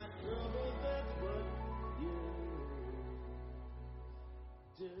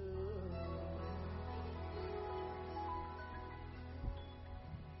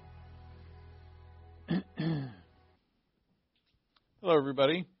Hello,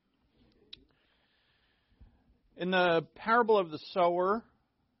 everybody. In the parable of the sower,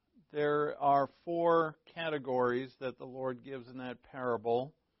 there are four categories that the Lord gives in that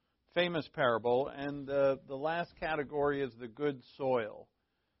parable, famous parable, and the last category is the good soil.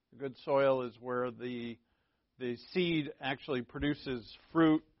 The good soil is where the seed actually produces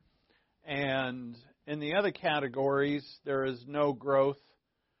fruit, and in the other categories, there is no growth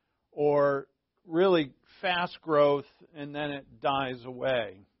or really fast growth, and then it dies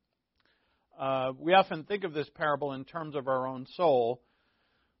away. We often think of this parable in terms of our own soul,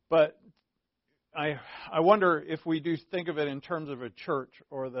 but I wonder if we do think of it in terms of a church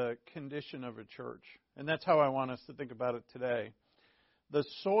or the condition of a church. And that's how I want us to think about it today. The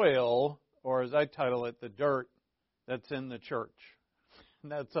soil, or as I title it, the dirt that's in the church.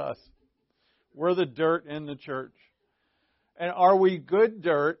 And that's us. We're the dirt in the church. And are we good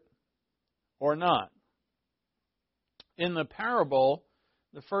dirt or not? In the parable,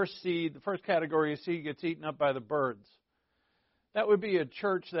 the first category of seed gets eaten up by the birds. That would be a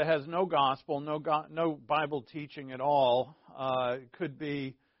church that has no gospel, no Bible teaching at all. It could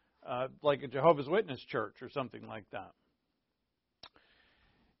be like a Jehovah's Witness church or something like that.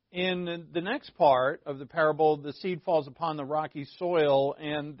 In the next part of the parable, the seed falls upon the rocky soil,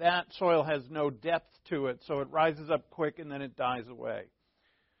 and that soil has no depth to it, so it rises up quick and then it dies away.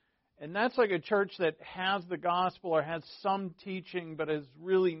 And that's like a church that has the gospel or has some teaching, but has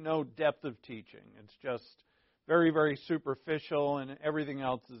really no depth of teaching. It's just very, very superficial, and everything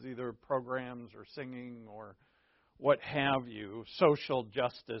else is either programs or singing or what have you, social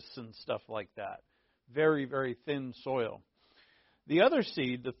justice and stuff like that. Very, very thin soil. The other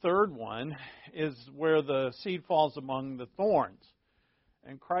seed, the third one, is where the seed falls among the thorns.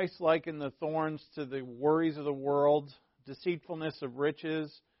 And Christ likened the thorns to the worries of the world, deceitfulness of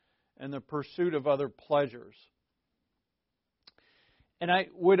riches, and the pursuit of other pleasures. And I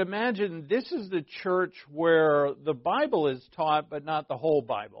would imagine this is the church where the Bible is taught, but not the whole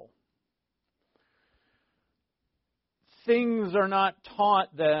Bible. Things are not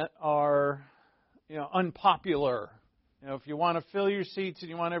taught that are, unpopular. If you want to fill your seats and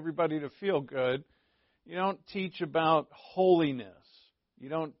you want everybody to feel good, you don't teach about holiness. You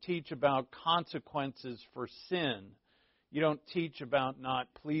don't teach about consequences for sin. You don't teach about not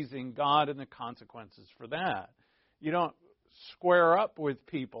pleasing God and the consequences for that. You don't square up with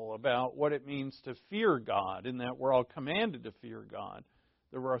people about what it means to fear God, and that we're all commanded to fear God.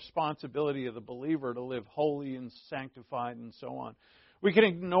 The responsibility of the believer to live holy and sanctified and so on. We can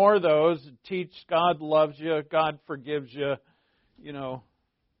ignore those, teach God loves you, God forgives you,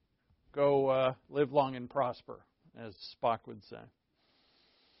 go live long and prosper, as Spock would say.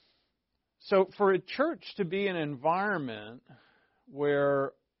 So for a church to be an environment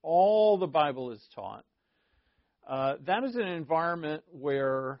where all the Bible is taught, that is an environment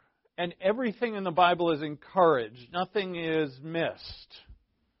where, and everything in the Bible is encouraged. Nothing is missed.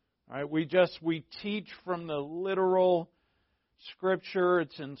 All right, we teach from the literal Scripture.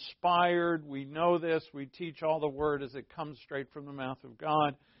 It's inspired. We know this. We teach all the Word as it comes straight from the mouth of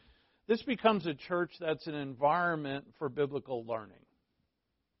God. This becomes a church that's an environment for biblical learning.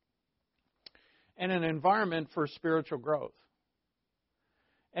 And an environment for spiritual growth.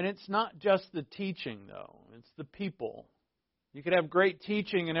 And it's not just the teaching, though. It's the people. You could have great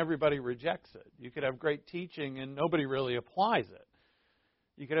teaching and everybody rejects it. You could have great teaching and nobody really applies it.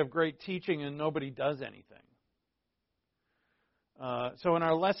 You could have great teaching and nobody does anything. So in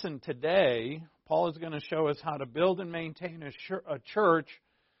our lesson today, Paul is going to show us how to build and maintain a church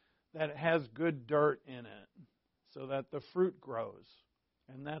that has good dirt in it so that the fruit grows.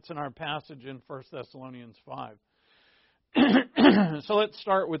 And that's in our passage in 1 Thessalonians 5. So let's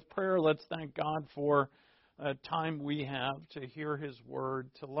start with prayer. Let's thank God for time we have to hear His Word,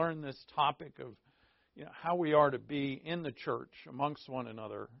 to learn this topic of how we are to be in the church amongst one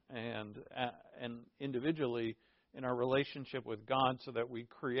another and individually in our relationship with God, so that we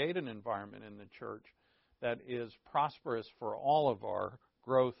create an environment in the church that is prosperous for all of our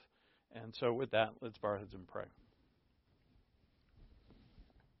growth. And so with that, let's bow our heads and pray.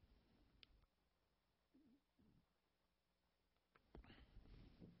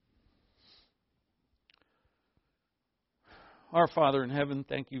 Our Father in heaven,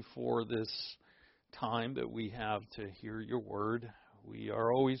 thank you for this time that we have to hear your word. We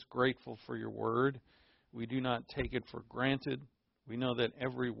are always grateful for your word. We do not take it for granted. We know that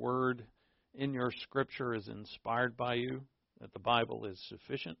every word in your Scripture is inspired by you, that the Bible is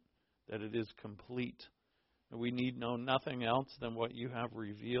sufficient, that it is complete. And we need know nothing else than what you have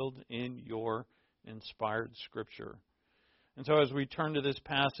revealed in your inspired Scripture. And so as we turn to this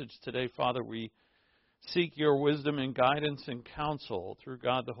passage today, Father, we seek your wisdom and guidance and counsel through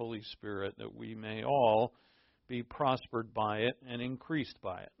God the Holy Spirit, that we may all be prospered by it and increased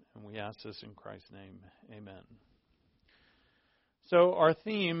by it. And we ask this in Christ's name. Amen. So our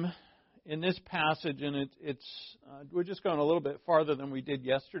theme in this passage, and we're just going a little bit farther than we did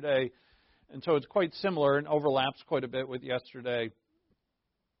yesterday, and so it's quite similar and overlaps quite a bit with yesterday,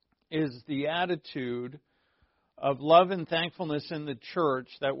 is the attitude of love and thankfulness in the church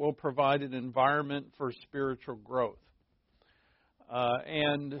that will provide an environment for spiritual growth.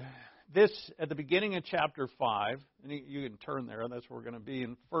 And this, at the beginning of chapter 5, and you can turn there, that's where we're going to be,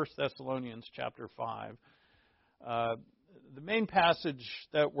 in 1 Thessalonians chapter 5. The main passage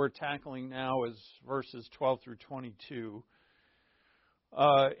that we're tackling now is verses 12 through 22.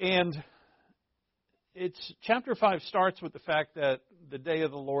 And chapter 5 starts with the fact that the day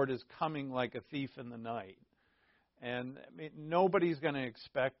of the Lord is coming like a thief in the night. And nobody's going to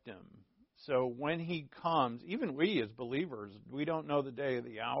expect him. So when he comes, even we as believers, we don't know the day or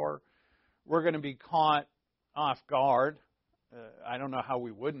the hour. We're going to be caught off guard. I don't know how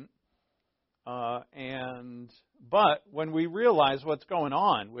we wouldn't. But when we realize what's going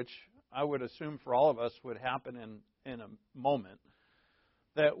on, which I would assume for all of us would happen in a moment,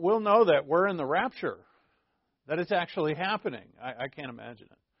 that we'll know that we're in the rapture, that it's actually happening. I can't imagine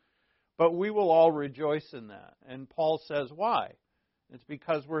it. But we will all rejoice in that. And Paul says, why? It's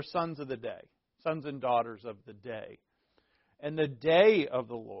because we're sons of the day, sons and daughters of the day. And the day of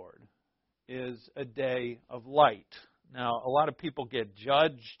the Lord is a day of light. Now, a lot of people get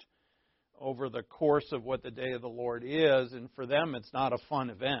judged over the course of what the day of the Lord is, and for them it's not a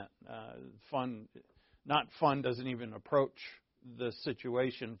fun event. Not fun doesn't even approach the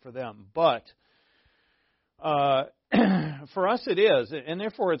situation for them. But for us it is, and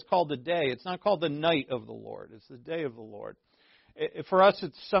therefore it's called the day. It's not called the night of the Lord. It's the day of the Lord. For us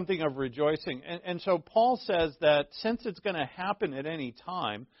it's something of rejoicing. And so Paul says that since it's going to happen at any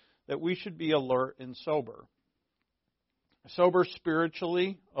time, that we should be alert and sober. Sober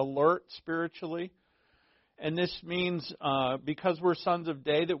spiritually, alert spiritually. And this means because we're sons of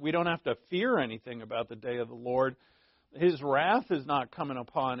day, that we don't have to fear anything about the day of the Lord. His wrath is not coming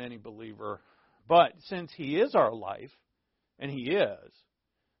upon any believer. But since He is our life, and He is,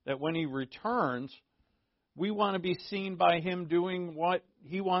 that when He returns, we want to be seen by Him doing what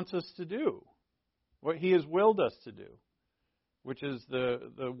He wants us to do, what He has willed us to do, which is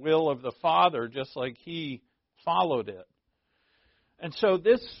the will of the Father, just like He followed it. And so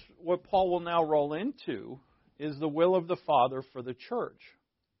this, what Paul will now roll into, is the will of the Father for the church.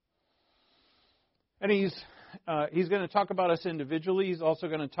 And he's going to talk about us individually. He's also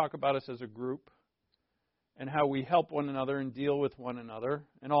going to talk about us as a group and how we help one another and deal with one another,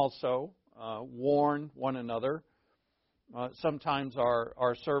 and also warn one another. Sometimes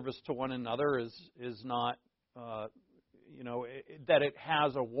our service to one another is not, that it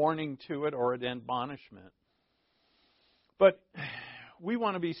has a warning to it or an admonishment. But we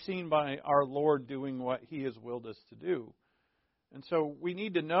want to be seen by our Lord doing what He has willed us to do. And so we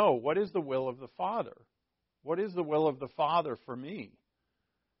need to know, what is the will of the Father? What is the will of the Father for me?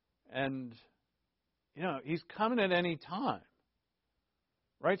 And, He's coming at any time.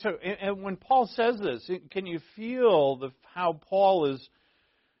 Right? So, and when Paul says this, can you feel how Paul is,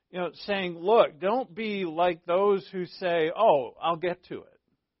 saying, look, don't be like those who say, oh, I'll get to it.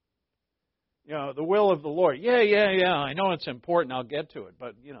 The will of the Lord. Yeah, I know it's important, I'll get to it.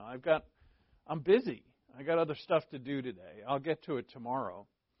 But, I'm busy. I got other stuff to do today. I'll get to it tomorrow.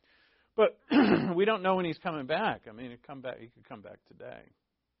 But we don't know when He's coming back. I mean, He could come back today.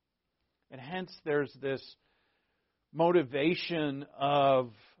 And hence there's this motivation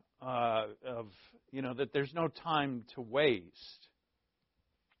of that there's no time to waste.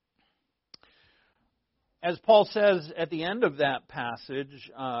 As Paul says at the end of that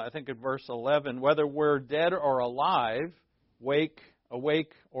passage, I think in verse 11, whether we're dead or alive,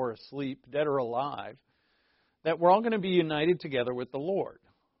 awake or asleep, dead or alive, that we're all going to be united together with the Lord.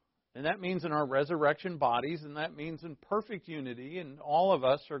 And that means in our resurrection bodies, and that means in perfect unity, and all of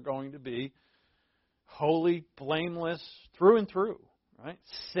us are going to be holy, blameless, through and through, right?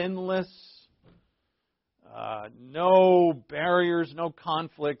 Sinless, no barriers, no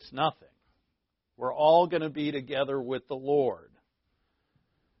conflicts, nothing. We're all going to be together with the Lord.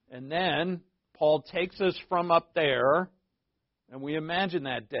 And then Paul takes us from up there, and we imagine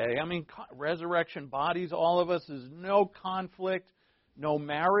that day. I mean, resurrection bodies, all of us, is no conflict, no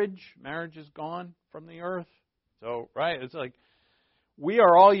marriage. Marriage is gone from the earth. So, right, it's like we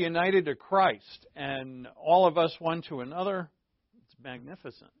are all united to Christ, and all of us one to another. It's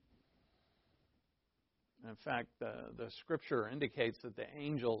magnificent. In fact, the Scripture indicates that the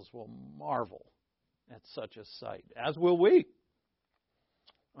angels will marvel at such a sight, as will we.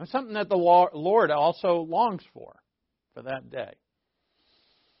 It's something that the Lord also longs for that day.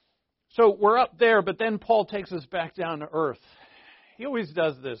 So we're up there, but then Paul takes us back down to earth. He always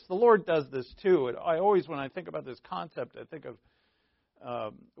does this. The Lord does this too. When I think about this concept, I think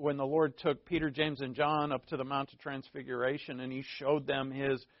of when the Lord took Peter, James, and John up to the Mount of Transfiguration, and He showed them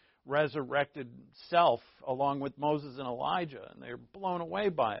His resurrected self along with Moses and Elijah, and they're blown away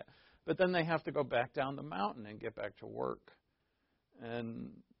by it. But then they have to go back down the mountain and get back to work.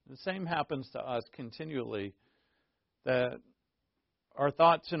 And the same happens to us continually, that our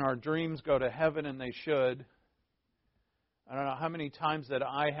thoughts and our dreams go to heaven, and they should. I don't know how many times that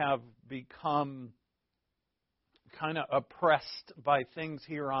I have become kind of oppressed by things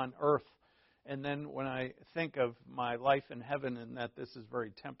here on earth. And then when I think of my life in heaven and that this is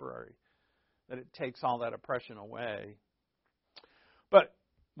very temporary, that it takes all that oppression away. But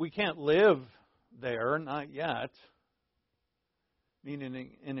we can't live there, not yet,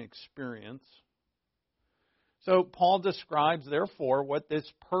 meaning in experience. So Paul describes, therefore, what this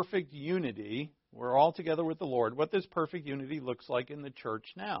perfect unity, we're all together with the Lord, what this perfect unity looks like in the church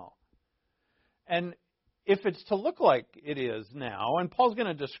now. And if it's to look like it is now, and Paul's going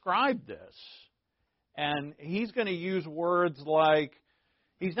to describe this, and he's going to use words like,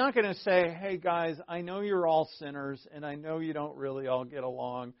 he's not going to say, hey guys, I know you're all sinners, and I know you don't really all get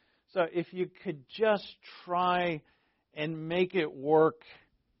along, so if you could just try and make it work,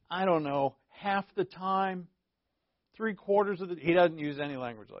 I don't know, half the time, 3/4 of the... He doesn't use any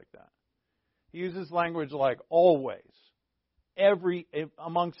language like that. He uses language like always,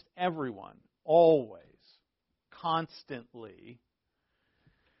 amongst everyone, always, constantly.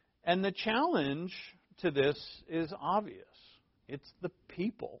 And the challenge to this is obvious. It's the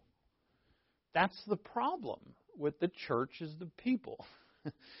people. That's the problem with the church, is the people.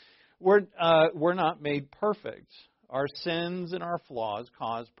 We're not made perfect. Our sins and our flaws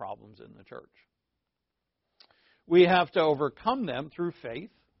cause problems in the church. We have to overcome them through faith.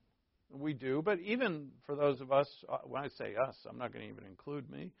 We do, but even for those of us, when I say us, I'm not going to even include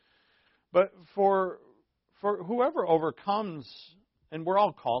me, but for whoever overcomes, and we're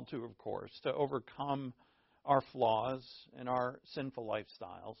all called to, of course, to overcome our flaws and our sinful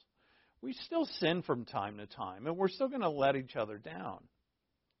lifestyles, we still sin from time to time, and we're still going to let each other down.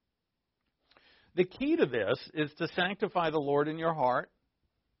 The key to this is to sanctify the Lord in your heart.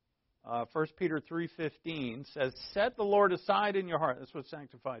 1 Peter 3:15 says, set the Lord aside in your heart. That's what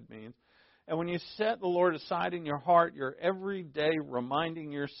sanctified means. And when you set the Lord aside in your heart, you're every day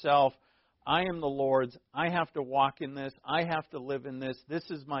reminding yourself, I am the Lord's. I have to walk in this. I have to live in this. This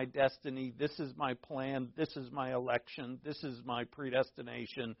is my destiny. This is my plan. This is my election. This is my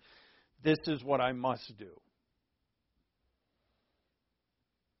predestination. This is what I must do.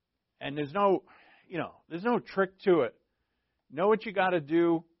 And there's no trick to it. Know what you got to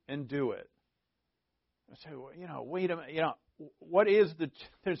do and do it. I say, well, wait a minute, what is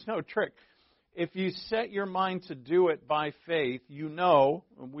there's no trick. If you set your mind to do it by faith,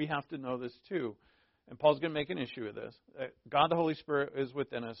 and we have to know this too, and Paul's going to make an issue of this, God the Holy Spirit is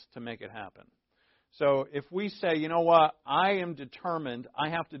within us to make it happen. So if we say, you know what, I am determined, I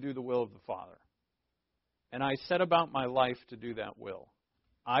have to do the will of the Father, and I set about my life to do that will,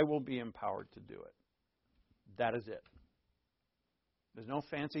 I will be empowered to do it. That is it. There's no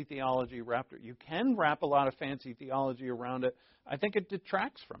fancy theology wrapped. You can wrap a lot of fancy theology around it. I think it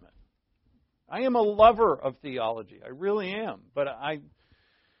detracts from it. I am a lover of theology. I really am. But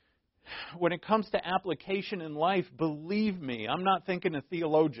when it comes to application in life, believe me, I'm not thinking of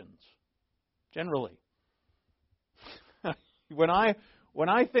theologians, generally. When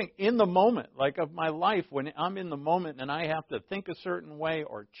I think in the moment, like of my life, when I'm in the moment and I have to think a certain way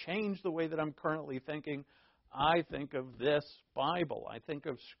or change the way that I'm currently thinking, I think of this Bible. I think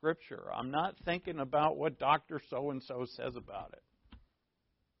of Scripture. I'm not thinking about what Dr. So-and-so says about it.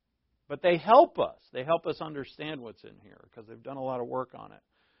 But they help us. They help us understand what's in here because they've done a lot of work on it.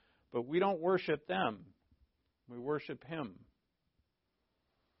 But we don't worship them. We worship Him.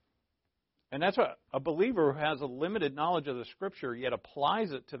 And that's what a believer who has a limited knowledge of the Scripture yet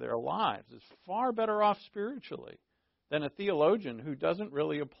applies it to their lives is far better off spiritually than a theologian who doesn't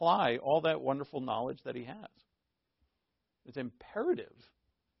really apply all that wonderful knowledge that he has. It's imperative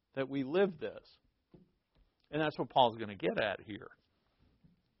that we live this. And that's what Paul's going to get at here.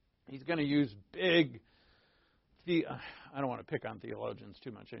 He's going to use I don't want to pick on theologians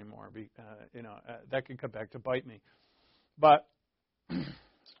too much anymore. That could come back to bite me. But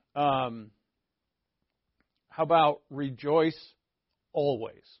how about rejoice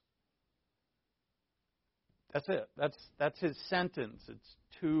always? That's it. That's his sentence. It's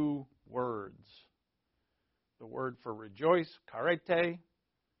 2 words. the word for rejoice, karete,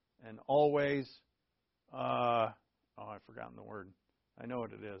 and always, I've forgotten the word. I know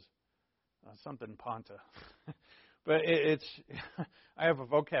what it is. Something panta. But it's, I have a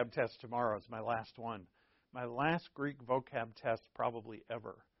vocab test tomorrow. It's my last one. My last Greek vocab test probably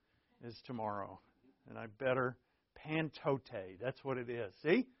ever is tomorrow. And I better, pantote, that's what it is.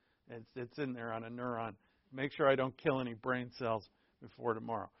 See? It's in there on a neuron. Make sure I don't kill any brain cells before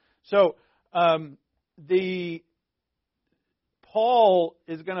tomorrow. So, Paul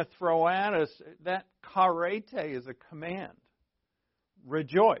is going to throw at us that karete is a command.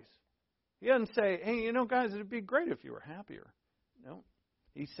 Rejoice. He doesn't say, hey, guys, it'd be great if you were happier. No.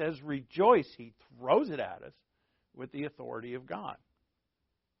 He says rejoice. He throws it at us with the authority of God.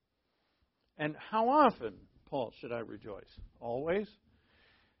 And how often, Paul, should I rejoice? Always.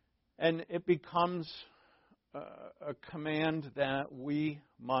 And it becomes a command that we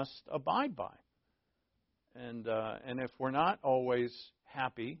must abide by. And if we're not always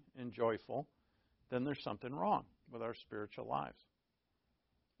happy and joyful, then there's something wrong with our spiritual lives.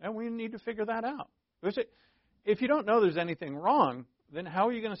 And we need to figure that out. If you don't know there's anything wrong, then how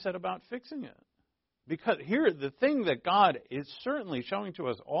are you going to set about fixing it? Because here, the thing that God is certainly showing to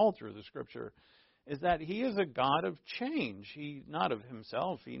us all through the Scripture is that He is a God of change. He, not of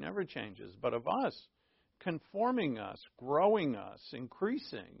Himself, He never changes, but of us, conforming us, growing us,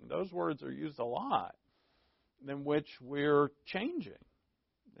 increasing. Those words are used a lot, in which we're changing.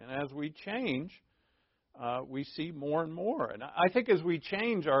 And as we change, we see more and more. And I think as we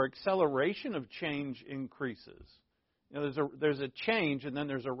change, our acceleration of change increases. There's a change, and then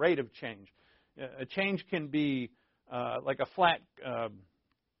there's a rate of change. A change can be like a flat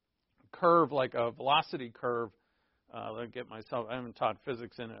curve, like a velocity curve. I haven't taught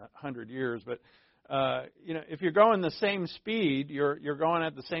physics in 100 years, but if you're going the same speed, you're going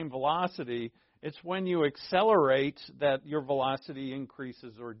at the same velocity. It's when you accelerate that your velocity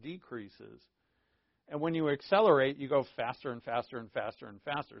increases or decreases. And when you accelerate, you go faster and faster and faster and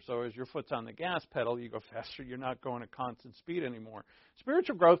faster. So as your foot's on the gas pedal, you go faster. You're not going at constant speed anymore.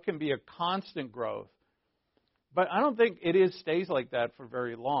 Spiritual growth can be a constant growth. But I don't think it stays like that for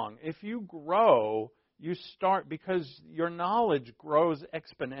very long. If you grow, you start, because your knowledge grows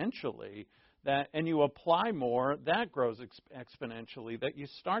exponentially, and you apply more, that grows exponentially, that you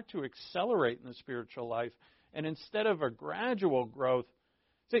start to accelerate in the spiritual life. And instead of a gradual growth,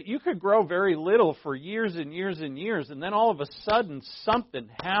 you could grow very little for years and years and years, and then all of a sudden something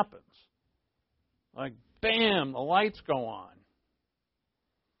happens. Like, bam, the lights go on.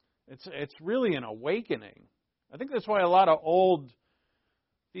 It's really an awakening. I think that's why a lot of old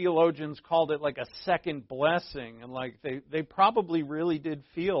theologians called it like a second blessing, and like they probably really did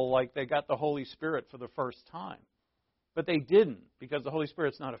feel like they got the Holy Spirit for the first time. But they didn't, because the Holy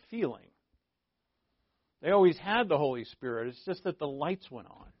Spirit's not a feeling. They always had the Holy Spirit. It's just that the lights went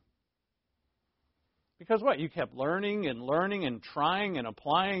on. Because what? You kept learning and trying and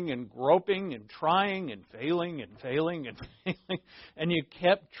applying and groping and trying and failing and failing and failing. And you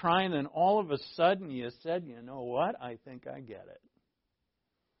kept trying, and all of a sudden you said, you know what? I think I get it.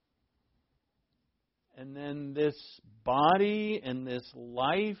 And then this body and this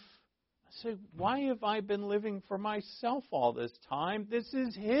life, I say, why have I been living for myself all this time? This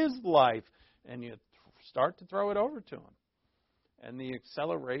is His life. And you start to throw it over to Him. And the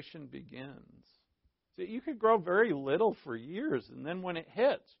acceleration begins. So you could grow very little for years, and then when it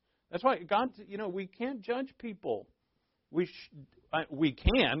hits, that's why God, we can't judge people. We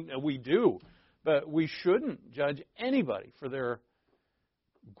do, but we shouldn't judge anybody for their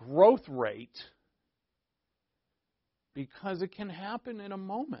growth rate, because it can happen in a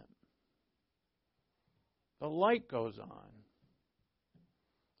moment. The light goes on.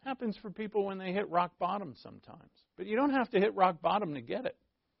 Happens for people when they hit rock bottom sometimes. But you don't have to hit rock bottom to get it.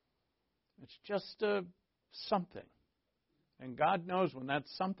 It's just something. And God knows when that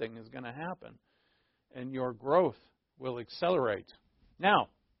something is going to happen. And your growth will accelerate. Now,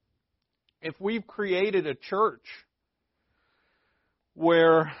 if we've created a church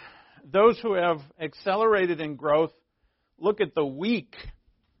where those who have accelerated in growth look at the weak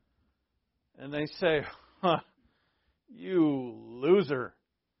and they say, you loser,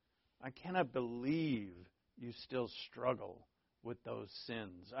 I cannot believe you still struggle with those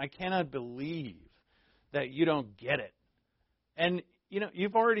sins. I cannot believe that you don't get it. And,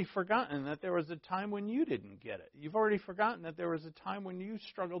 you've already forgotten that there was a time when you didn't get it. You've already forgotten that there was a time when you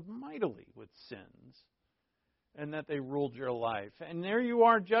struggled mightily with sins and that they ruled your life. And there you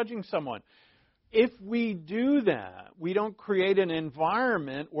are judging someone. If we do that, we don't create an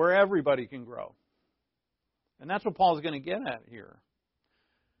environment where everybody can grow. And that's what Paul's going to get at here.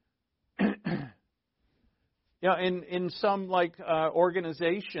 In some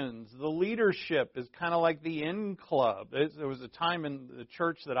organizations, the leadership is kind of like the in club. There was a time in the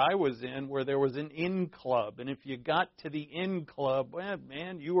church that I was in where there was an in club, and if you got to the in club, well,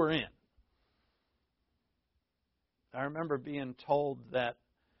 man, you were in. I remember being told that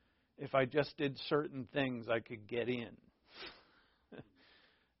if I just did certain things, I could get in.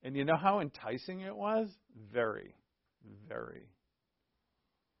 And you know how enticing it was? Very, very.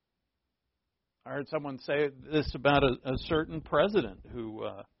 I heard someone say this about a certain president who,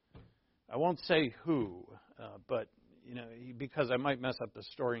 I won't say who, but, because I might mess up the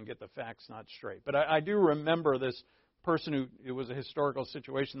story and get the facts not straight. But I do remember this person who, it was a historical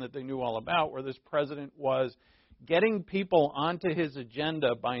situation that they knew all about, where this president was getting people onto his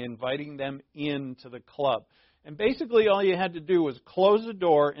agenda by inviting them into the club. And basically all you had to do was close the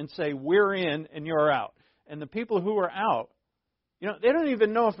door and say, we're in and you're out. And the people who are out, they don't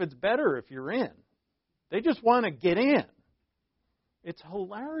even know if it's better if you're in. They just want to get in. It's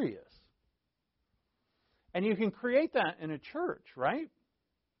hilarious. And you can create that in a church, right?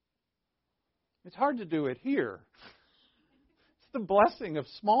 It's hard to do it here. It's the blessing of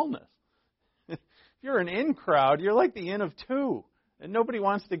smallness. If you're an in crowd, you're like the in of two. And nobody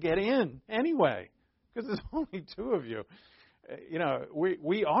wants to get in anyway, because there's only two of you.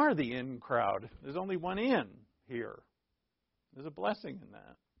 We are the in crowd. There's only one in here. There's a blessing in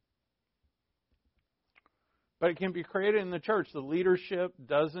that. But it can be created in the church. The leadership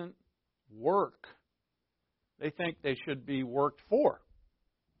doesn't work. They think they should be worked for.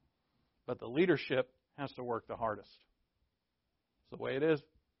 But the leadership has to work the hardest. It's the way it is.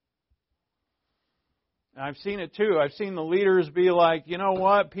 And I've seen it too. I've seen the leaders be like, you know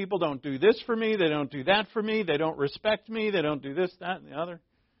what? People don't do this for me. They don't do that for me. They don't respect me. They don't do this, that, and the other.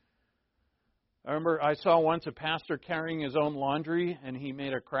 I remember I saw once a pastor carrying his own laundry, and he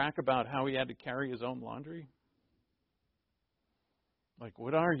made a crack about how he had to carry his own laundry. Like,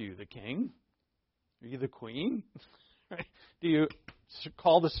 what are you, the king? Are you the queen? Do you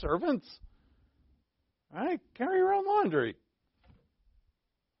call the servants? All right, carry your own laundry.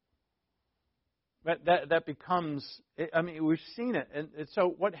 But that becomes, we've seen it. And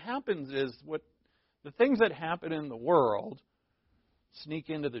so what happens is, the things that happen in the world sneak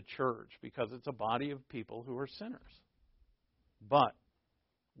into the church because it's a body of people who are sinners. But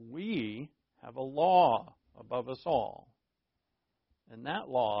we have a law above us all. And that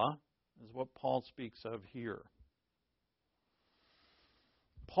law is what Paul speaks of here.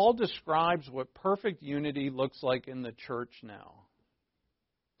 Paul describes what perfect unity looks like in the church now,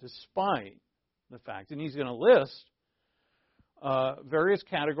 despite the fact, and he's going to list various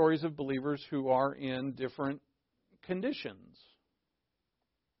categories of believers who are in different conditions.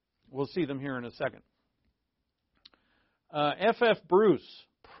 We'll see them here in a second. F.F. Bruce,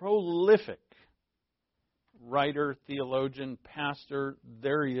 prolific writer, theologian, pastor.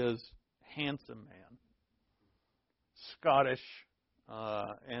 There he is, handsome man, Scottish.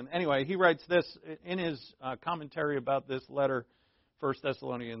 And anyway, he writes this in his commentary about this letter, 1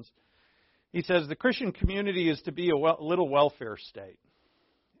 Thessalonians. He says, the Christian community is to be a little welfare state.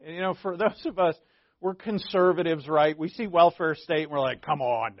 And, for those of us, we're conservatives, right? We see welfare state and we're like, come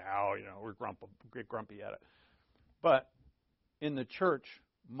on now, we're grumpy at it. But in the church,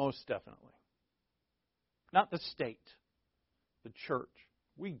 most definitely. Not the state, the church.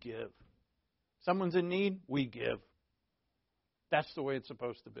 We give. Someone's in need, we give. That's the way it's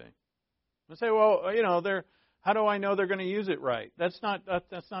supposed to be. I say, well, how do I know they're going to use it right? That's not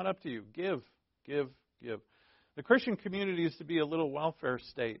up to you. Give. The Christian community is to be a little welfare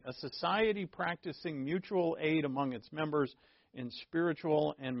state, a society practicing mutual aid among its members in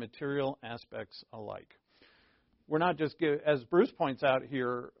spiritual and material aspects alike. We're not just, as Bruce points out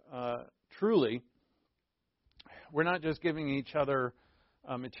here, truly, we're not just giving each other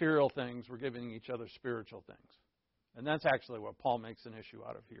material things, we're giving each other spiritual things. And that's actually what Paul makes an issue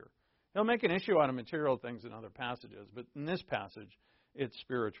out of here. He'll make an issue out of material things in other passages, but in this passage, it's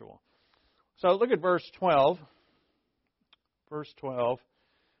spiritual. So look at verse 12. Verse 12.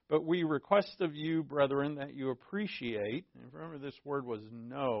 But we request of you, brethren, that you appreciate, and remember this word was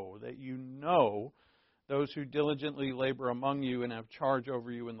know, that you know those who diligently labor among you and have charge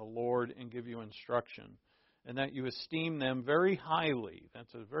over you in the Lord and give you instruction, and that you esteem them very highly.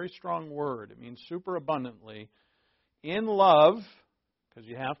 That's a very strong word. It means superabundantly. In love, because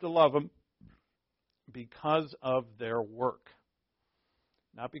you have to love them, because of their work.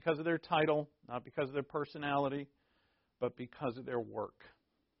 Not because of their title, not because of their personality, but because of their work.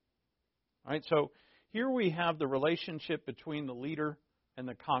 All right, so here we have the relationship between the leader and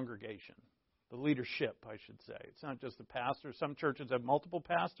the congregation. The leadership, I should say. It's not just the pastor. Some churches have multiple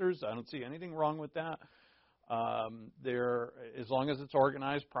pastors. I don't see anything wrong with that. As long as it's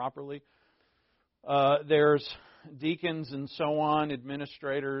organized properly. There's deacons and so on,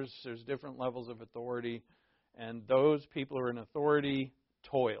 administrators. There's different levels of authority. And those people who are in authority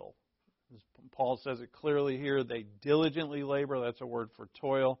toil. As Paul says it clearly here, they diligently labor. That's a word for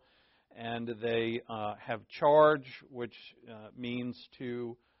toil. And they have charge, which means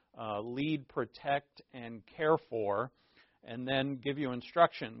to lead, protect, and care for. And then give you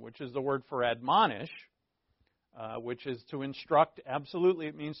instruction, which is the word for admonish, which is to instruct. Absolutely,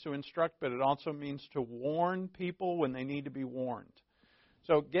 it means to instruct, but it also means to warn people when they need to be warned.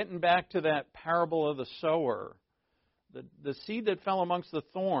 So getting back to that parable of the sower, the seed that fell amongst the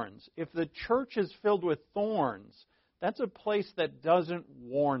thorns, if the church is filled with thorns, that's a place that doesn't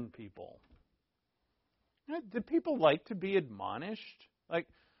warn people. Do people like to be admonished? Like,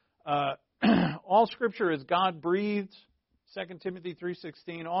 all Scripture is God-breathed. 2 Timothy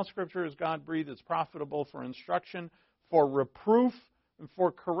 3:16, all Scripture is God-breathed. It's profitable for instruction, for reproof, and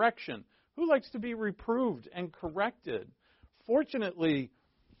for correction. Who likes to be reproved and corrected? Fortunately,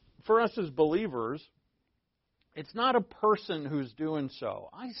 for us as believers, it's not a person who's doing so.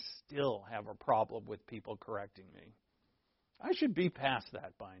 I still have a problem with people correcting me. I should be past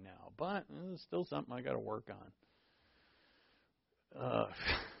that by now, but it's still something I got to work on.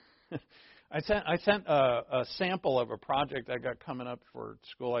 I sent a sample of a project I got coming up for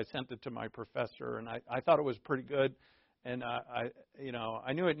school. I sent it to my professor, and I thought it was pretty good. And I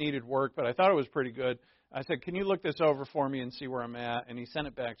knew it needed work, but I thought it was pretty good. I said, "Can you look this over for me and see where I'm at?" And he sent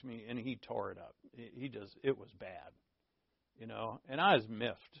it back to me, and he tore it up. It was bad, And I was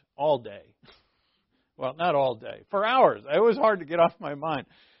miffed all day. Well, not all day, for hours. It was hard to get off my mind,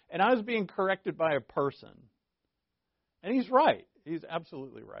 and I was being corrected by a person. And he's right. He's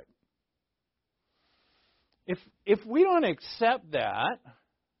absolutely right. If we don't accept that,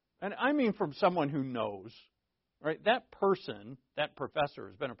 and I mean from someone who knows, right? That person, that professor,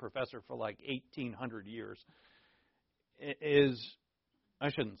 has been a professor for like 1,800 years. I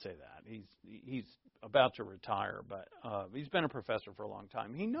shouldn't say that. He's about to retire, but he's been a professor for a long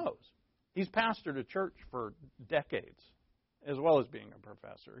time. He knows. He's pastored a church for decades, as well as being a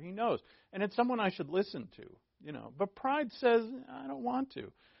professor. He knows, and it's someone I should listen to, But pride says I don't want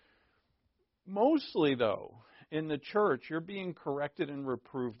to. Mostly, though, in the church, you're being corrected and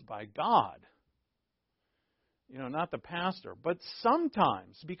reproved by God. Not the pastor. But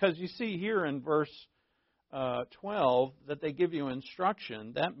sometimes, because you see here in verse 12 that they give you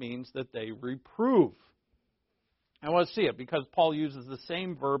instruction, that means that they reprove. I want to see it because Paul uses the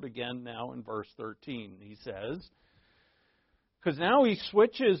same verb again now in verse 13. He says, because now he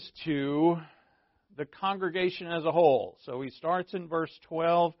switches to the congregation as a whole. So he starts in verse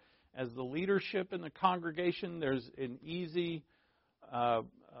 12. As the leadership in the congregation, there's an easy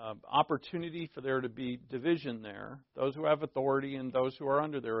opportunity for there to be division there. Those who have authority and those who are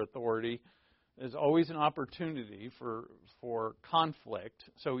under their authority. There's always an opportunity for conflict.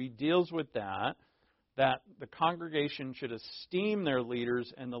 So he deals with that the congregation should esteem their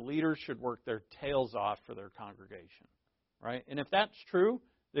leaders and the leaders should work their tails off for their congregation. Right? And if that's true,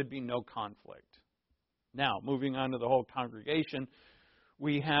 there'd be no conflict. Now, moving on to the whole congregation,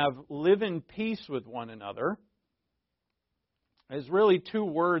 we have live in peace with one another. There's really two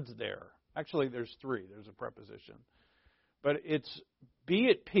words there. Actually, there's three. There's a preposition. But it's be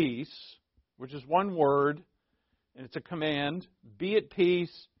at peace, which is one word, and it's a command. Be at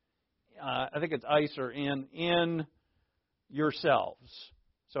peace, I think it's ice or in yourselves.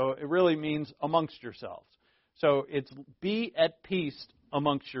 So it really means amongst yourselves. So it's be at peace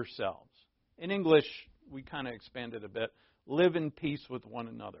amongst yourselves. In English, we kind of expand it a bit. Live in peace with one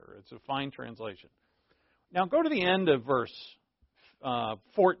another. It's a fine translation. Now go to the end of verse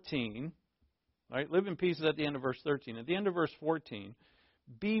 14. Right? Live in peace is at the end of verse 13. At the end of verse 14,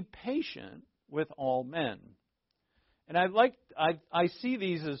 be patient with all men. And I see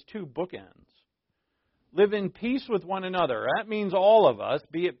these as two bookends. Live in peace with one another. That means all of us.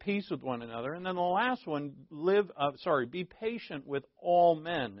 Be at peace with one another. And then the last one, be patient with all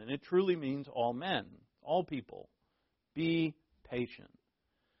men. And it truly means all men, all people. Be patient.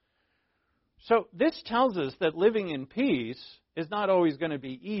 So this tells us that living in peace is not always going to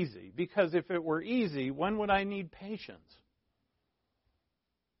be easy. Because if it were easy, when would I need patience?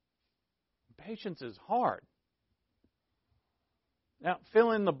 Patience is hard. Now,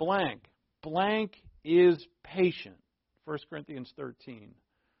 fill in the blank. Blank is patient. 1 Corinthians 13,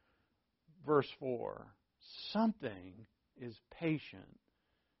 verse 4. Something is patient.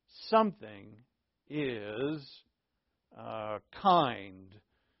 Something is kind.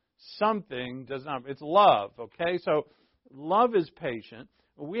 Something does not. It's love, okay? So love is patient.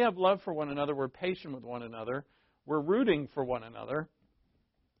 We have love for one another. We're patient with one another. We're rooting for one another.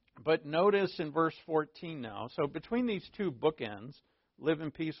 But notice in verse 14 now, so between these two bookends, live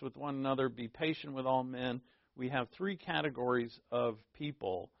in peace with one another, be patient with all men, we have three categories of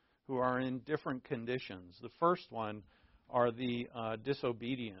people who are in different conditions. The first one are the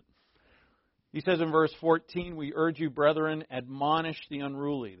disobedient. He says in verse 14, we urge you, brethren, admonish the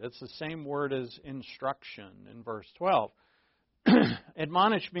unruly. That's the same word as instruction in verse 12.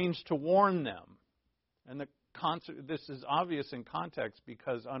 Admonish means to warn them. And this is obvious in context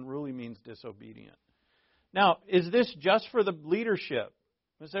because unruly means disobedient. Now, is this just for the leadership?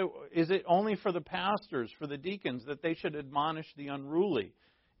 So is it only for the pastors, for the deacons, that they should admonish the unruly?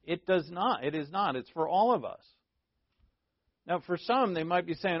 It does not. It is not. It's for all of us. Now, for some, they might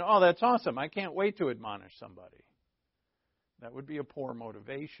be saying, oh, that's awesome. I can't wait to admonish somebody. That would be a poor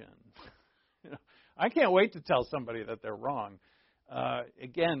motivation. I can't wait to tell somebody that they're wrong.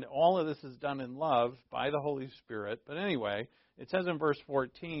 Again, all of this is done in love by the Holy Spirit. But anyway, it says in verse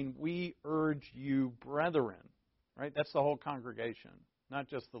 14, we urge you, brethren. Right? That's the whole congregation, not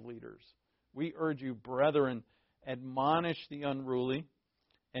just the leaders. We urge you, brethren, admonish the unruly,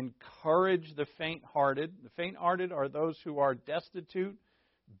 encourage the faint-hearted. The faint-hearted are those who are destitute,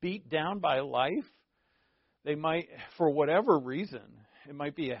 beat down by life. They might, for whatever reason, it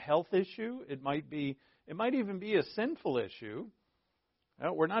might be a health issue. It might even be a sinful issue.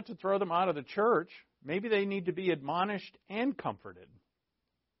 Now, we're not to throw them out of the church. Maybe they need to be admonished and comforted.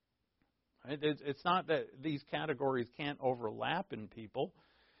 Right? It's not that these categories can't overlap in people,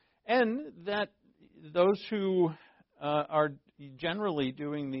 and that those who are generally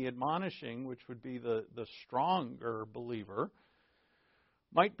doing the admonishing, which would be the stronger believer,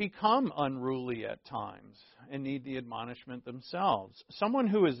 might become unruly at times and need the admonishment themselves. Someone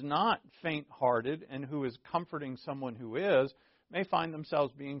who is not faint-hearted and who is comforting someone who is may find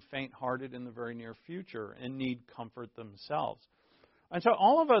themselves being faint-hearted in the very near future and need comfort themselves. And so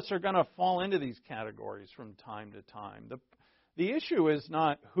all of us are going to fall into these categories from time to time. The issue is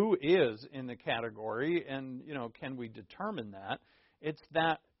not who is in the category and, can we determine that?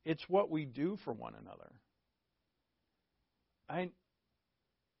 It's what we do for one another.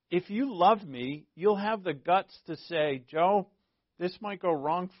 If you love me, you'll have the guts to say, Joe, this might go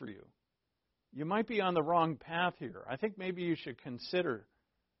wrong for you. You might be on the wrong path here. I think maybe you should consider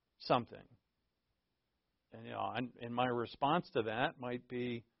something. And, and my response to that might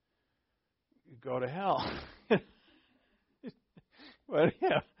be, go to hell. But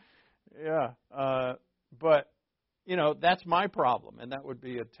but that's my problem, and that would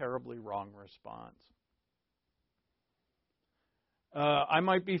be a terribly wrong response. I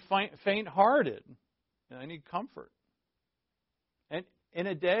might be faint-hearted, and I need comfort. And in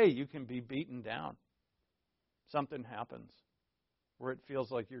a day, you can be beaten down. Something happens where it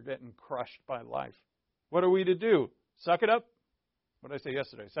feels like you're getting crushed by life. What are we to do? Suck it up? What did I say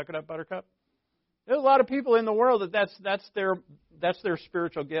yesterday? Suck it up, buttercup? There's a lot of people in the world that's their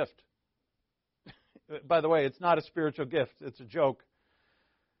spiritual gift. By the way, it's not a spiritual gift. It's a joke.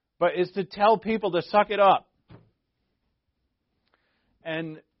 But it's to tell people to suck it up.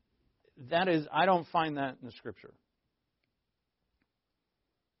 And I don't find that in the Scripture.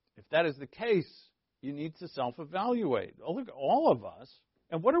 If that is the case, you need to self-evaluate. Oh, look, all of us.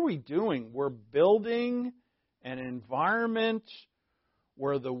 And what are we doing? We're building an environment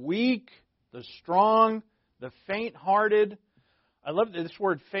where the weak, the strong, the faint-hearted. I love that this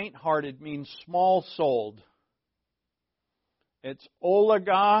word faint-hearted means small-souled. It's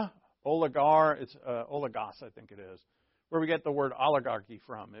oligar, it's oligos, I think it is, where we get the word oligarchy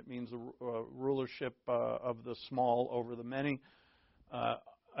from. It means the rulership of the small over the many.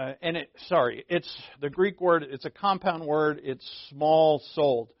 It's the Greek word, it's a compound word, it's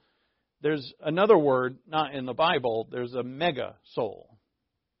small-souled. There's another word, not in the Bible, there's a mega-soul.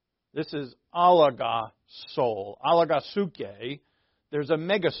 This is alagasoul, alagasuke. There's a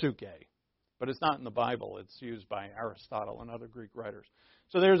megasuke, but it's not in the Bible. It's used by Aristotle and other Greek writers.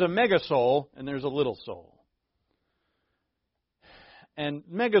 So there's a megasoul and there's a little soul. And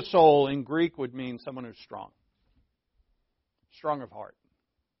megasoul in Greek would mean someone who's strong of heart.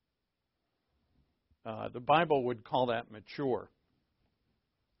 The Bible would call that mature.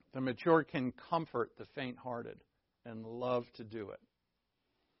 The mature can comfort the faint-hearted and love to do it.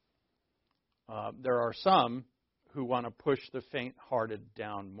 There are some who want to push the faint-hearted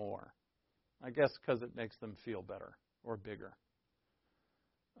down more. I guess because it makes them feel better or bigger.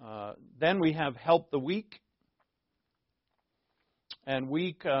 Then we have help the weak. And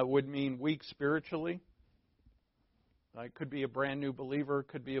weak would mean weak spiritually. It could be a brand new believer,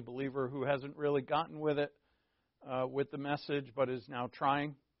 could be a believer who hasn't really gotten with it. with the message but is now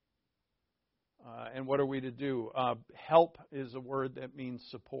trying. And what are we to do? Help is a word that means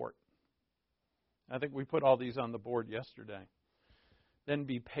support. I think we put all these on the board yesterday. Then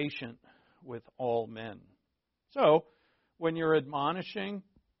be patient with all men. So, when you're admonishing,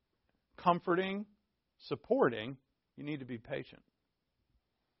 comforting, supporting, you need to be patient.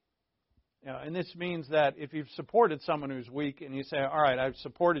 And this means that if you've supported someone who's weak and you say, all right, I've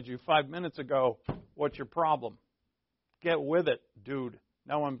supported you 5 minutes ago, what's your problem? Get with it, dude.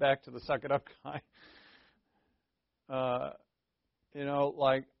 Now I'm back to the suck it up guy.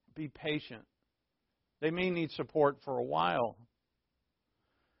 Be patient. They may need support for a while.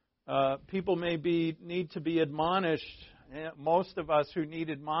 People may need to be admonished. Most of us who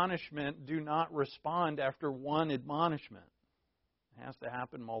need admonishment do not respond after one admonishment. It has to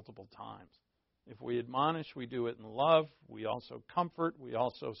happen multiple times. If we admonish, we do it in love. We also comfort. We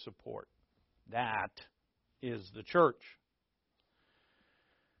also support. That is the church.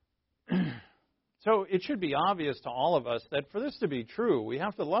 So it should be obvious to all of us that for this to be true, we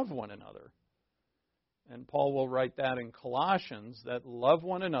have to love one another. And Paul will write that in Colossians, that love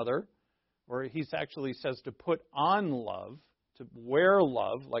one another, where he actually says to put on love, to wear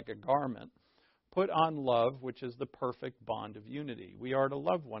love like a garment. Put on love, which is the perfect bond of unity. We are to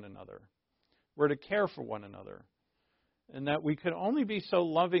love one another. We're to care for one another. And that we could only be so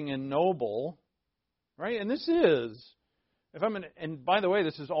loving and noble, right? And this is, and by the way,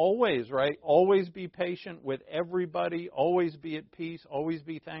 this is always, right? Always be patient with everybody. Always be at peace. Always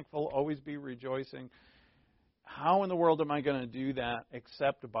be thankful. Always be rejoicing. How in the world am I going to do that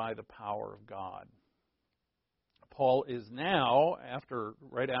except by the power of God? Paul is now,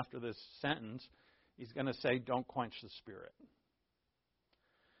 right after this sentence, he's going to say, don't quench the Spirit.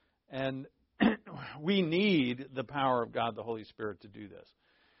 And we need the power of God, the Holy Spirit, to do this.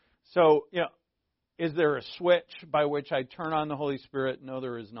 So, is there a switch by which I turn on the Holy Spirit? No,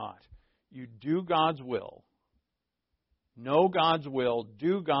 there is not. You do God's will. Know God's will.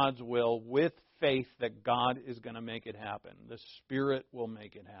 Do God's will with faith that God is going to make it happen. The Spirit will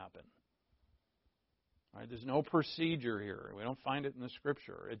make it happen. All right, there's no procedure here. We don't find it in the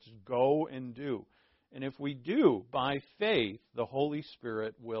Scripture. It's go and do. And if we do, by faith, the Holy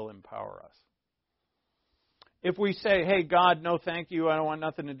Spirit will empower us. If we say, hey, God, no thank you, I don't want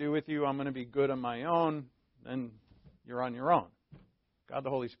nothing to do with you, I'm going to be good on my own, then you're on your own. God, the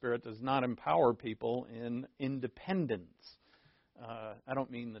Holy Spirit, does not empower people in independence. I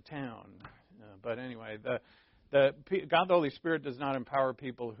don't mean the town. But anyway, God, the Holy Spirit, does not empower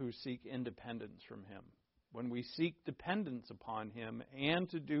people who seek independence from Him. When we seek dependence upon Him and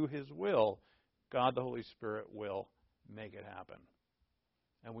to do His will, God, the Holy Spirit, will make it happen.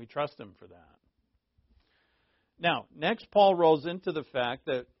 And we trust Him for that. Now, next Paul rolls into the fact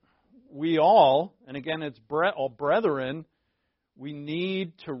that we all, and again it's all brethren, we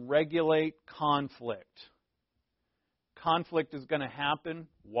need to regulate conflict. Conflict is going to happen.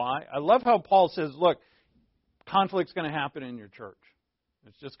 Why? I love how Paul says, look, conflict's going to happen in your church.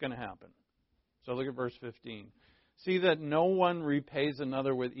 It's just going to happen. So look at verse 15. See that no one repays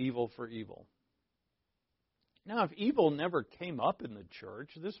another with evil for evil. Now, if evil never came up in the church,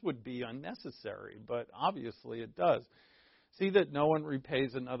 this would be unnecessary, but obviously it does. See that no one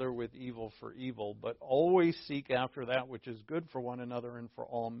repays another with evil for evil, but always seek after that which is good for one another and for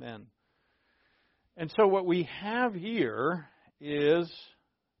all men. And so what we have here is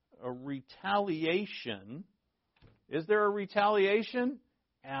a retaliation. Is there a retaliation?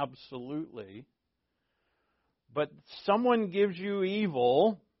 Absolutely. But someone gives you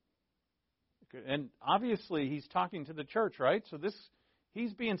evil. And obviously, he's talking to the church, right? So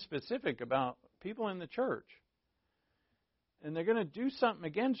he's being specific about people in the church. And they're going to do something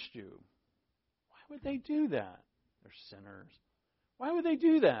against you. Why would they do that? They're sinners. Why would they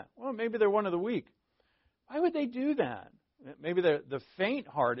do that? Well, maybe they're one of the weak. Why would they do that? Maybe they're the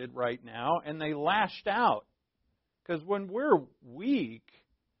faint-hearted right now, and they lashed out. Because when we're weak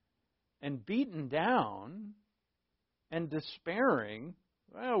and beaten down and despairing,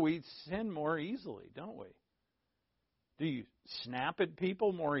 well, we sin more easily, don't we? Do you snap at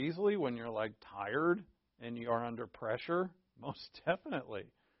people more easily when you're tired and you are under pressure? Most definitely.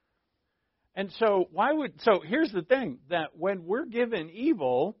 And so here's the thing, that when we're given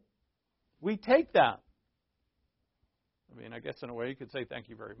evil, we take that. I guess in a way you could say thank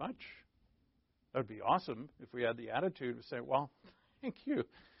you very much. That would be awesome if we had the attitude to say, well, thank you.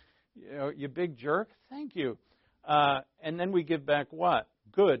 You big jerk, thank you. And then we give back what?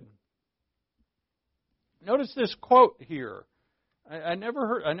 Good. Notice this quote here. I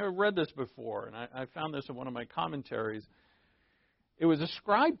never read this before, and I found this in one of my commentaries. It was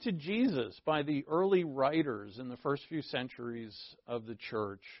ascribed to Jesus by the early writers in the first few centuries of the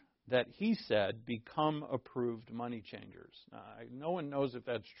church that he said, become approved money changers. No one knows if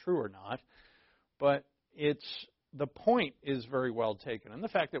that's true or not, but the point is very well taken. And the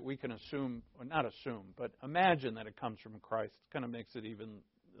fact that we can assume, or not assume, but imagine that it comes from Christ kind of makes it even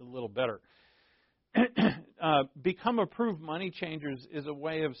a little better. Become approved money changers is a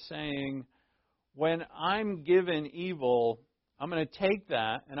way of saying, when I'm given evil, I'm going to take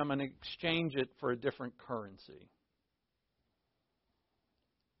that and I'm going to exchange it for a different currency.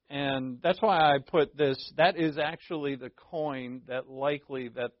 And that's why I put this, that is actually the coin that likely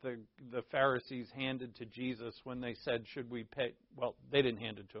that the Pharisees handed to Jesus when they said, should we pay, well, they didn't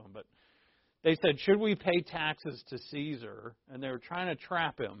hand it to him, but they said, should we pay taxes to Caesar? And they were trying to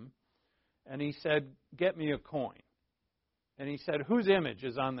trap him. And he said, get me a coin. And he said, whose image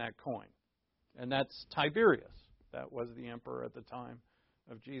is on that coin? And that's Tiberius. That was the emperor at the time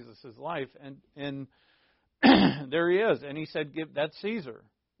of Jesus' life. And there he is. And he said, that's Caesar.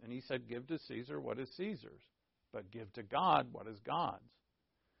 And he said, give to Caesar what is Caesar's, but give to God what is God's.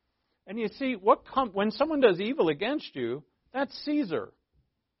 And you see, when someone does evil against you, that's Caesar.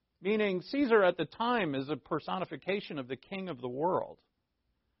 Meaning Caesar at the time is a personification of the king of the world.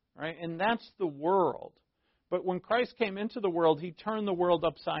 Right? And that's the world. But when Christ came into the world, he turned the world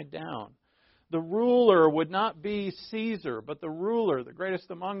upside down. The ruler would not be Caesar, but the ruler, the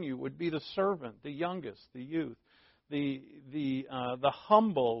greatest among you, would be the servant, the youngest, the youth. The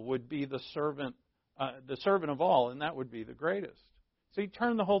humble would be the servant of all, and that would be the greatest. So he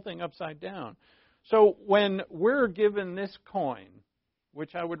turned the whole thing upside down. So when we're given this coin,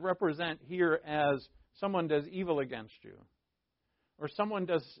 which I would represent here as someone does evil against you, or someone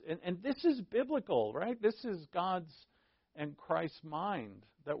does, and this is biblical, right? This is God's and Christ's mind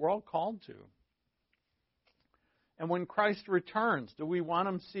that we're all called to. And when Christ returns, do we want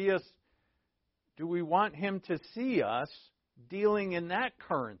him to see us dealing in that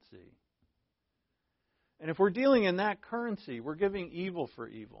currency? And if we're dealing in that currency, we're giving evil for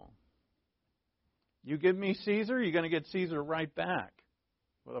evil. You give me Caesar, you're going to get Caesar right back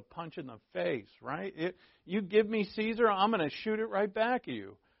with a punch in the face, right? You give me Caesar, I'm going to shoot it right back at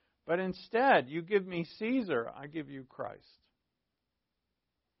you. But instead, you give me Caesar, I give you Christ.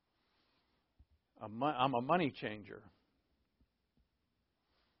 I'm a money changer.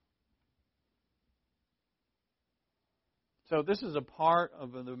 So this is a part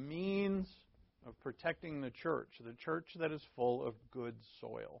of the means of protecting the church that is full of good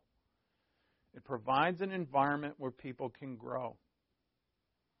soil. It provides an environment where people can grow.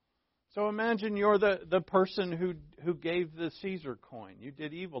 So imagine you're the person who gave the Caesar coin. You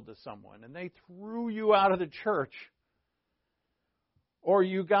did evil to someone, and they threw you out of the church. Or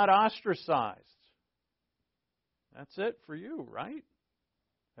you got ostracized. That's it for you, right?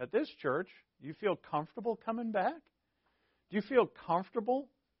 At this church, you feel comfortable coming back? Do you feel comfortable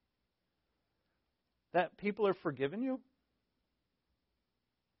that people have forgiven you?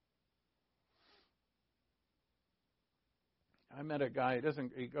 I met a guy,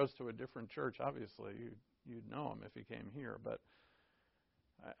 he goes to a different church, obviously. You'd know him if he came here. But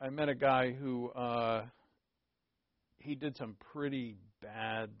I met a guy who, he did some pretty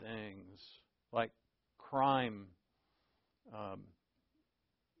bad things, like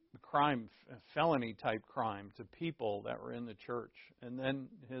felony type crime to people that were in the church. And then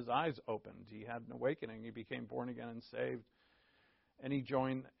his eyes opened. He had an awakening. He became born again and saved. And he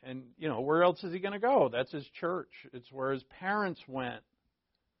joined, and, where else is he going to go? That's his church. It's where his parents went.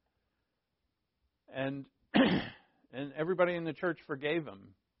 And and everybody in the church forgave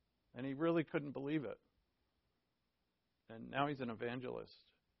him. And he really couldn't believe it. And now he's an evangelist.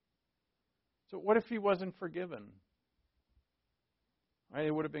 So what if he wasn't forgiven? Right,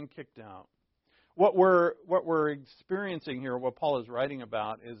 he would have been kicked out. What we're experiencing here, what Paul is writing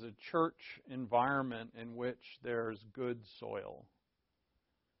about, is a church environment in which there's good soil.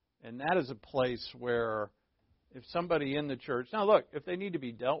 And that is a place where if somebody in the church, now look, if they need to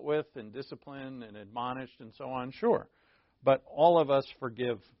be dealt with and disciplined and admonished and so on, sure. But all of us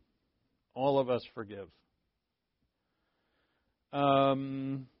forgive. All of us forgive.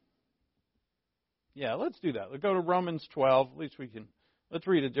 Yeah, let's do that. Let's go to Romans 12. At least we can. Let's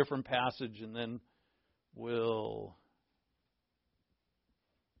read a different passage and then we'll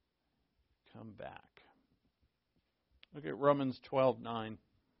come back. Look at Romans 12:9.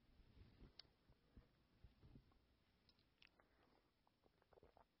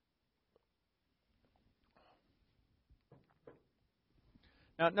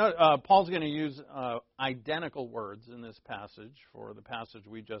 Now, Paul's going to use identical words in this passage for the passage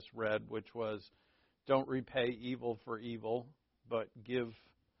we just read, which was, don't repay evil for evil, but give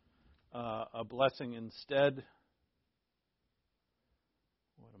a blessing instead.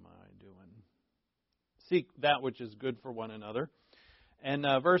 What am I doing? Seek that which is good for one another. And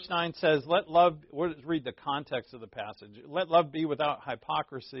verse 9 says, let love, let's read the context of the passage. Let love be without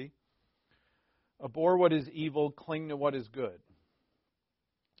hypocrisy. Abhor what is evil, cling to what is good.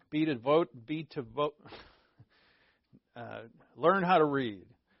 Learn how to read.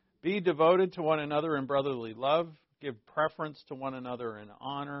 Be devoted to one another in brotherly love. Give preference to one another in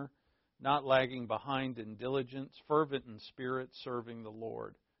honor, not lagging behind in diligence, fervent in spirit, serving the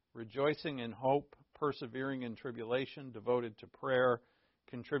Lord, rejoicing in hope, persevering in tribulation, devoted to prayer,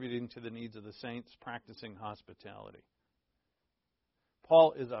 contributing to the needs of the saints, practicing hospitality.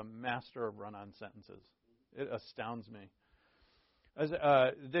 Paul is a master of run-on sentences. It astounds me.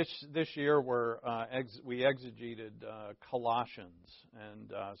 This year we exegeted Colossians,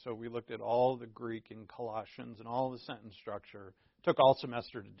 and so we looked at all the Greek in Colossians and all the sentence structure. Took all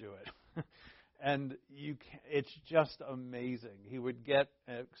semester to do it, and it's just amazing. He would get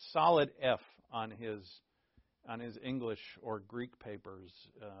a solid F on his English or Greek papers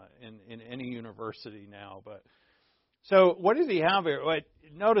in any university now, but. So what does he have here?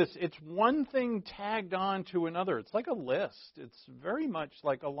 Notice it's one thing tagged on to another. It's like a list. It's very much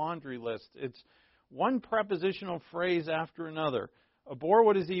like a laundry list. It's one prepositional phrase after another. Abhor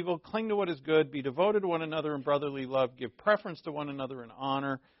what is evil, cling to what is good, be devoted to one another in brotherly love, give preference to one another in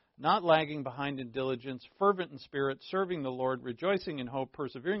honor, not lagging behind in diligence, fervent in spirit, serving the Lord, rejoicing in hope,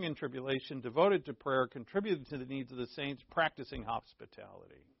 persevering in tribulation, devoted to prayer, contributing to the needs of the saints, practicing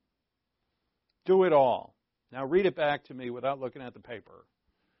hospitality. Do it all. Now read it back to me without looking at the paper.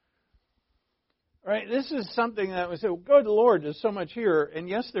 All right, this is something that we say, well, good Lord, there's so much here. And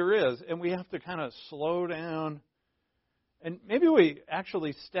yes, there is. And we have to kind of slow down. And maybe we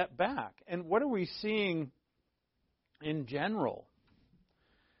actually step back. And what are we seeing in general?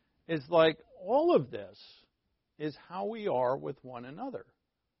 Is like all of this is how we are with one another.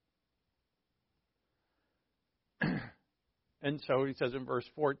 And so he says in verse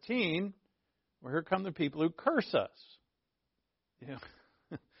 14, well, here come the people who curse us. You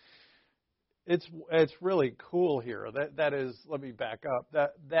know, it's really cool here. That is, let me back up.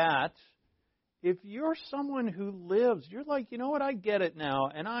 That if you're someone who lives, you're like, you know what, I get it now,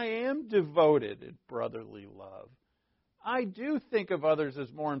 and I am devoted in brotherly love. I do think of others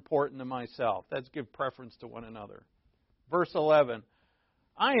as more important than myself. That's give preference to one another. Verse 11,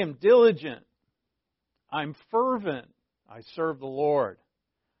 I am diligent. I'm fervent. I serve the Lord.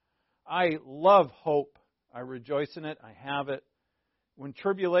 I love hope. I rejoice in it. I have it. When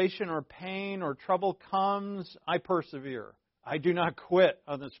tribulation or pain or trouble comes, I persevere. I do not quit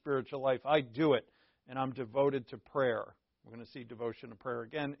on the spiritual life. I do it, and I'm devoted to prayer. We're going to see devotion to prayer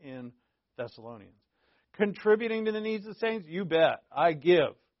again in Thessalonians. Contributing to the needs of the saints, you bet. I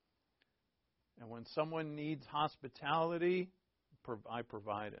give. And when someone needs hospitality, I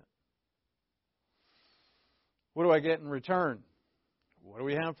provide it. What do I get in return? What do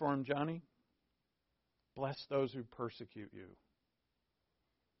we have for him, Johnny? Bless those who persecute you.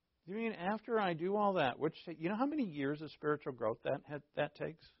 You mean after I do all that, which, you know how many years of spiritual growth that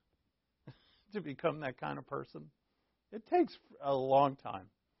takes to become that kind of person? It takes a long time.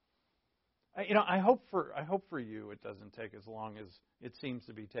 You know, I hope for you it doesn't take as long as it seems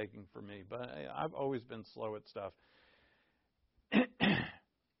to be taking for me, but I've always been slow at stuff.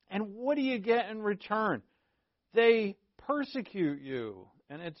 And what do you get in return? They persecute you.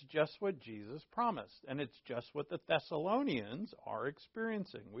 And it's just what Jesus promised. And it's just what the Thessalonians are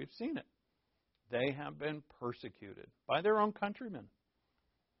experiencing. We've seen it. They have been persecuted by their own countrymen.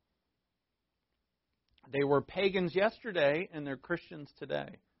 They were pagans yesterday, and they're Christians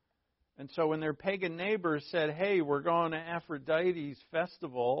today. And so when their pagan neighbors said, hey, we're going to Aphrodite's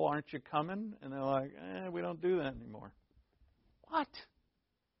festival, aren't you coming? And they're like, we don't do that anymore. What?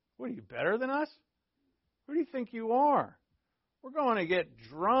 What, are you better than us? Who do you think you are? We're going to get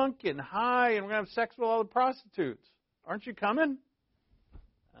drunk and high, and we're going to have sex with all the prostitutes. Aren't you coming?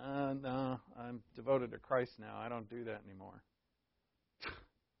 No, I'm devoted to Christ now. I don't do that anymore.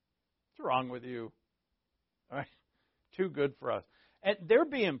 What's wrong with you? All right. Too good for us. And they're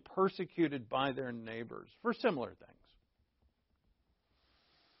being persecuted by their neighbors for similar things.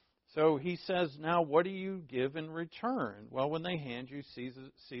 So he says, now what do you give in return? Well, when they hand you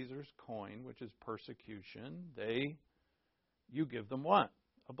Caesar's coin, which is persecution, you give them what?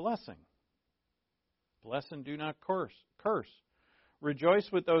 A blessing. Bless and do not curse. Rejoice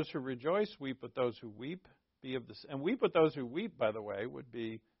with those who rejoice. Weep with those who weep. And weep with those who weep, by the way, would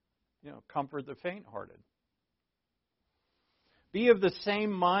be, comfort the faint-hearted. Be of the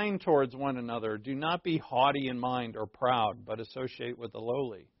same mind towards one another. Do not be haughty in mind or proud, but associate with the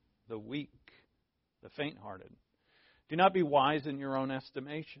lowly, the weak, the faint-hearted. Do not be wise in your own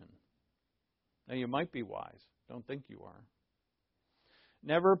estimation. Now, you might be wise. Don't think you are.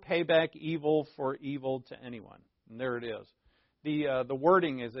 Never pay back evil for evil to anyone. And there it is. The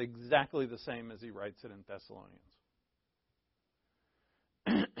wording is exactly the same as he writes it in Thessalonians.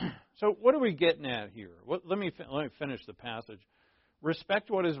 So what are we getting at here? Let me finish the passage. Respect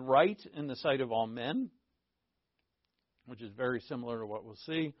what is right in the sight of all men, which is very similar to what we'll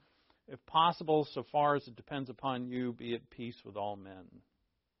see. If possible, so far as it depends upon you, be at peace with all men.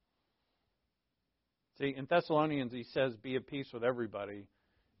 See, in Thessalonians he says, be at peace with everybody.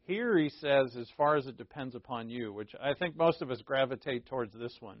 Here he says, as far as it depends upon you, which I think most of us gravitate towards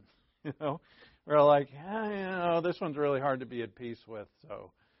this one. We're like, this one's really hard to be at peace with,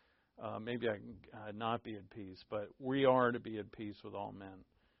 so maybe I can not be at peace. But we are to be at peace with all men.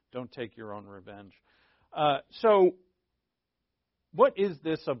 Don't take your own revenge. So what is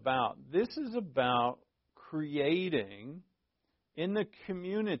this about? This is about creating in the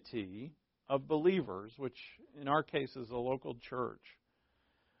community of believers, which in our case is a local church,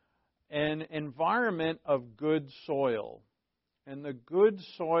 an environment of good soil. And the good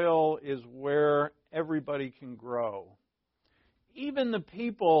soil is where everybody can grow. Even the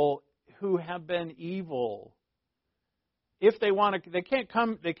people who have been evil, if they want to, they can't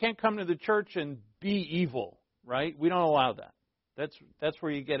come to the church and be evil, right? We don't allow that. That's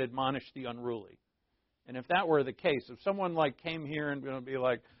where you get admonished the unruly. And if that were the case, if someone came here and going to be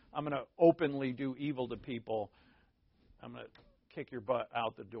like, I'm going to openly do evil to people, I'm going to kick your butt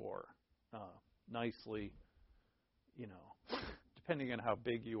out the door, nicely, depending on how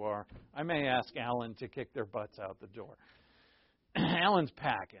big you are. I may ask Alan to kick their butts out the door. Alan's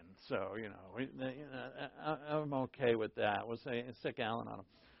packing, so, I'm okay with that. We'll say, stick Alan on him.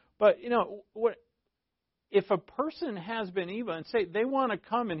 But, what if a person has been evil and say they want to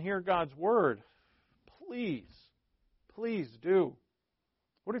come and hear God's word, please do.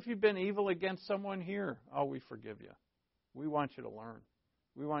 What if you've been evil against someone here? Oh, we forgive you. We want you to learn.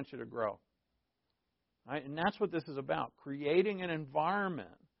 We want you to grow. Right? And that's what this is about, creating an environment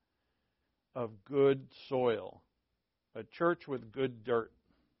of good soil, a church with good dirt.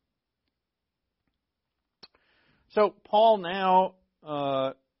 So Paul now,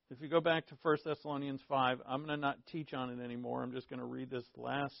 if you go back to 1 Thessalonians 5, I'm going to not teach on it anymore. I'm just going to read this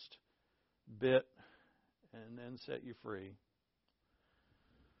last bit and then set you free.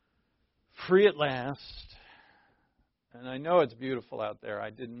 Free at last. And I know it's beautiful out there. I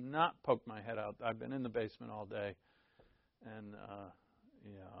did not poke my head out. I've been in the basement all day. And,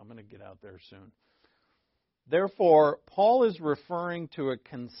 I'm going to get out there soon. Therefore, Paul is referring to a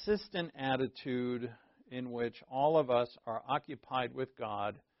consistent attitude in which all of us are occupied with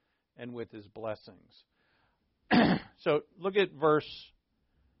God and with His blessings. So look at verse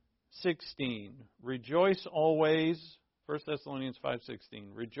 16. Rejoice always. 1 Thessalonians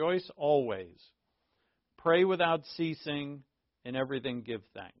 5:16. Rejoice always. Pray without ceasing. In everything give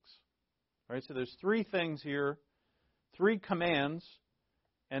thanks. All right, so there's three things here, three commands,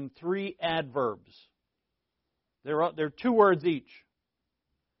 and three adverbs. They're two words each.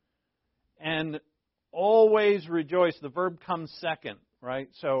 And always rejoice. The verb comes second, right?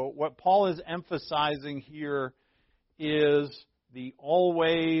 So what Paul is emphasizing here is the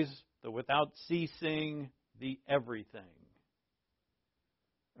always, the without ceasing, the everything.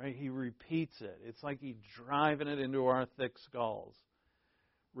 Right? He repeats it. It's like he's driving it into our thick skulls.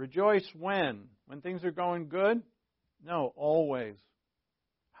 Rejoice when? When things are going good? No, always.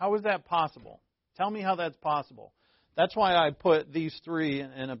 How is that possible? Tell me how that's possible. That's why I put these three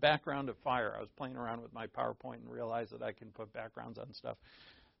in a background of fire. I was playing around with my PowerPoint and realized that I can put backgrounds on stuff.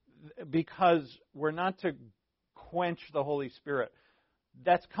 Because we're not to quench the Holy Spirit.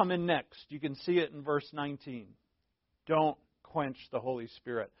 That's coming next. You can see it in verse 19. Don't quench the Holy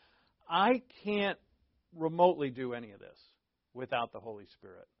Spirit. I can't remotely do any of this without the Holy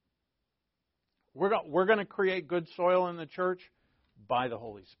Spirit. We're going to create good soil in the church by the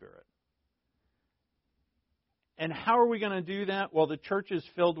Holy Spirit. And how are we going to do that? Well, the church is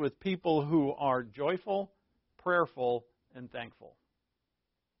filled with people who are joyful, prayerful, and thankful.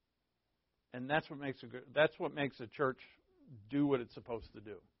 And that's what makes a church do what it's supposed to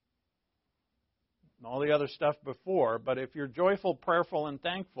do. All the other stuff before, but if you're joyful, prayerful, and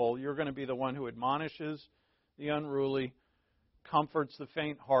thankful, you're going to be the one who admonishes the unruly, comforts the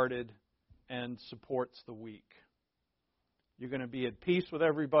faint-hearted, and supports the weak. You're going to be at peace with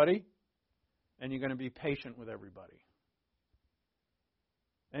everybody, and you're going to be patient with everybody.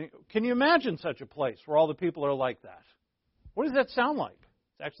 And can you imagine such a place where all the people are like that? What does that sound like?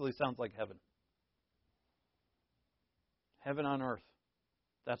 It actually sounds like heaven. Heaven on earth.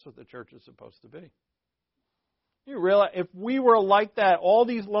 That's what the church is supposed to be. You realize, if we were like that, all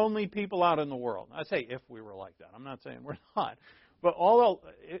these lonely people out in the world, I say if we were like that, I'm not saying we're not, but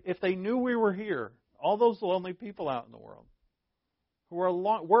if they knew we were here, all those lonely people out in the world,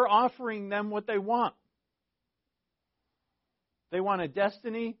 we're offering them what they want. They want a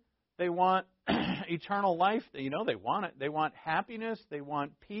destiny. They want eternal life. They want it. They want happiness. They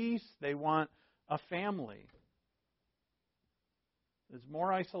want peace. They want a family. There's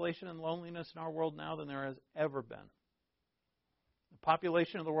more isolation and loneliness in our world now than there has ever been. The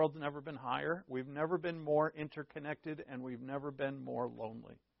population of the world has never been higher. We've never been more interconnected, and we've never been more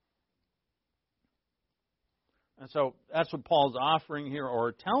lonely. And so that's what Paul's offering here,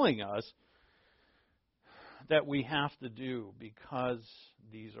 or telling us that we have to do, because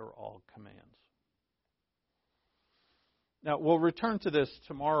these are all commands. Now, we'll return to this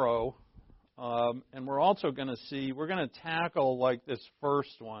tomorrow. And we're also going to tackle like this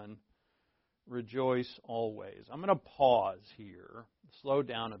first one, rejoice always. I'm going to pause here, slow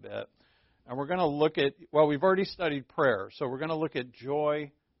down a bit, and we're going to look at, we've already studied prayer, so we're going to look at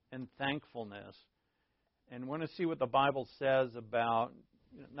joy and thankfulness. And we're going to see what the Bible says about,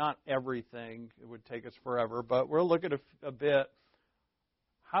 not everything, it would take us forever, but we'll look at a bit,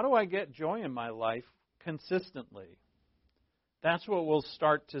 how do I get joy in my life consistently? That's what we'll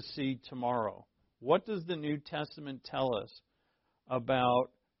start to see tomorrow. What does the New Testament tell us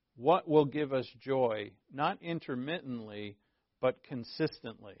about what will give us joy, not intermittently, but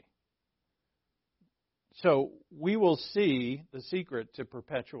consistently? So we will see the secret to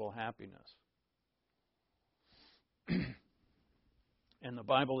perpetual happiness. And the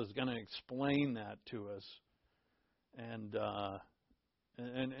Bible is going to explain that to us. And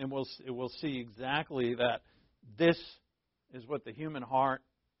we'll see exactly that this is what the human heart,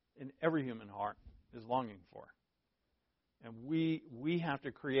 and every human heart, is longing for. And we have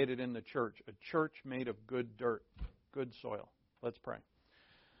to create it in the church, a church made of good dirt, good soil. Let's pray.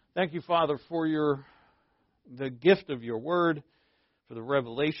 Thank you, Father, for the gift of your word, for the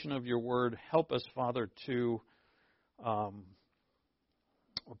revelation of your word. Help us, Father, to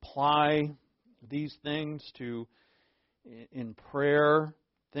apply these things in prayer.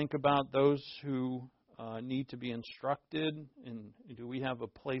 Think about those who need to be instructed, and do we have a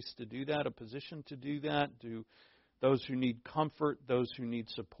place to do that, a position to do that? Do those who need comfort, those who need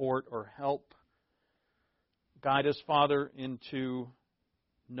support or help, guide us, Father, into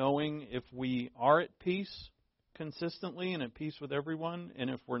knowing if we are at peace consistently and at peace with everyone,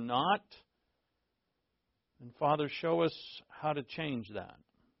 and if we're not, then Father, show us how to change that.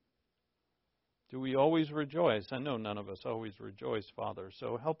 Do we always rejoice? I know none of us always rejoice, Father.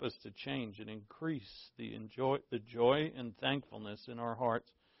 So help us to change and increase the joy and thankfulness in our hearts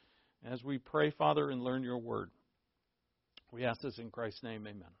as we pray, Father, and learn your word. We ask this in Christ's name,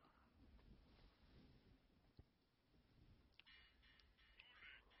 amen.